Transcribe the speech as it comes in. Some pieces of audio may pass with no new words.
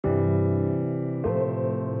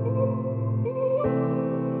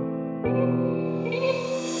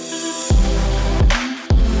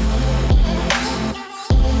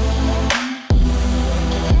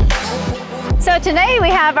today we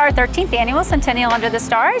have our 13th annual Centennial Under the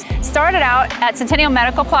Stars. Started out at Centennial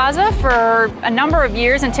Medical Plaza for a number of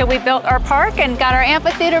years until we built our park and got our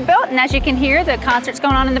amphitheater built. And as you can hear, the concert's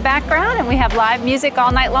going on in the background, and we have live music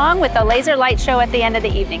all night long with a laser light show at the end of the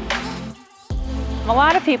evening. A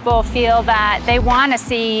lot of people feel that they want to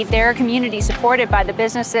see their community supported by the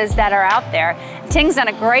businesses that are out there. Ting's done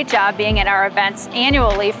a great job being at our events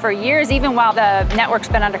annually for years, even while the network's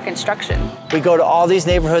been under construction. We go to all these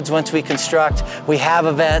neighborhoods once we construct. We have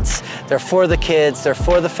events. They're for the kids, they're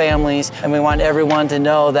for the families, and we want everyone to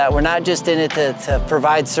know that we're not just in it to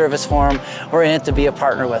provide service for them, we're in it to be a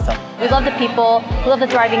partner with them. We love the people, we love the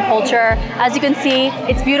thriving culture. As you can see,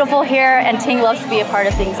 it's beautiful here, and Ting loves to be a part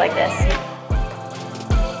of things like this.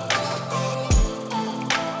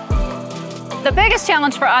 The biggest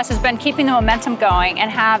challenge for us has been keeping the momentum going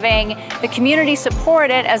and having the community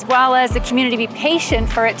support it, as well as the community be patient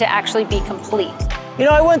for it to actually be complete. You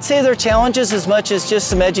know, I wouldn't say they're challenges as much as just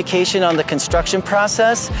some education on the construction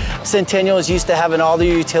process. Centennial is used to having all the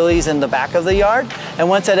utilities in the back of the yard, and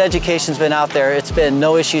once that education's been out there, it's been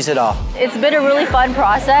no issues at all. It's been a really fun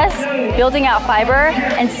process, building out fiber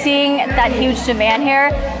and seeing that huge demand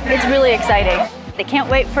here. It's really exciting. They can't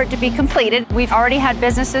wait for it to be completed. We've already had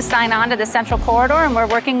businesses sign on to the central corridor, and we're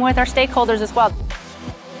working with our stakeholders as well.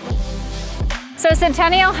 So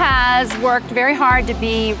Centennial has worked very hard to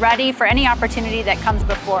be ready for any opportunity that comes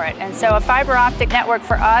before it. And so a fiber optic network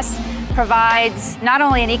for us provides not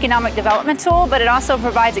only an economic development tool, but it also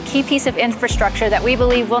provides a key piece of infrastructure that we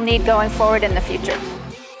believe we'll need going forward in the future.